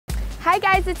Hi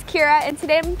guys, it's Kiera, and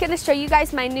today I'm going to show you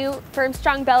guys my new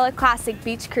Firmstrong Bella Classic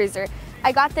Beach Cruiser.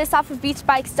 I got this off of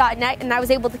beachbikes.net and I was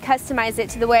able to customize it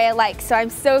to the way I like, so I'm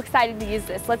so excited to use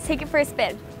this. Let's take it for a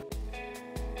spin.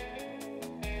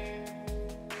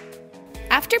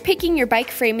 After picking your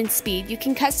bike frame and speed, you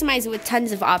can customize it with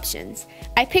tons of options.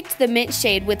 I picked the mint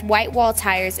shade with white wall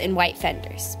tires and white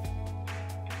fenders.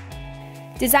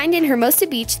 Designed in Hermosa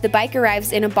Beach, the bike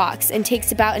arrives in a box and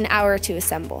takes about an hour to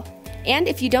assemble. And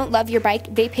if you don't love your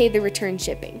bike, they pay the return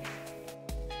shipping.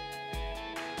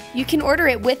 You can order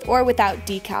it with or without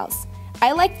decals.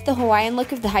 I liked the Hawaiian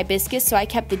look of the hibiscus, so I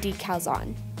kept the decals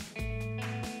on.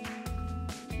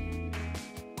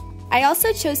 I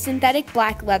also chose synthetic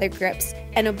black leather grips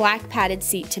and a black padded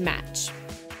seat to match.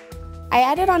 I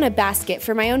added on a basket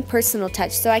for my own personal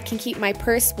touch so I can keep my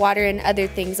purse, water, and other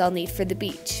things I'll need for the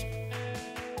beach.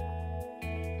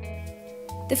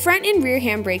 The front and rear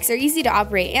handbrakes are easy to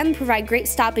operate and provide great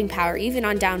stopping power even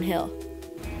on downhill.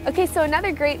 Okay, so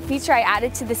another great feature I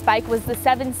added to this bike was the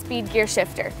 7-speed gear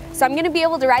shifter. So I'm going to be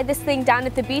able to ride this thing down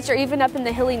at the beach or even up in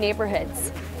the hilly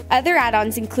neighborhoods. Other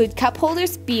add-ons include cup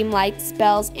holders, beam lights,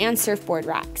 bells, and surfboard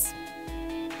racks.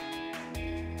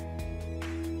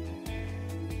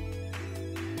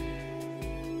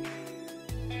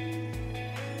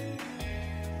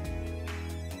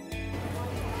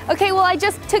 Okay, well I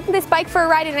just took this bike for a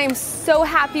ride and I'm so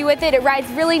happy with it. It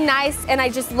rides really nice and I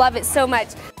just love it so much.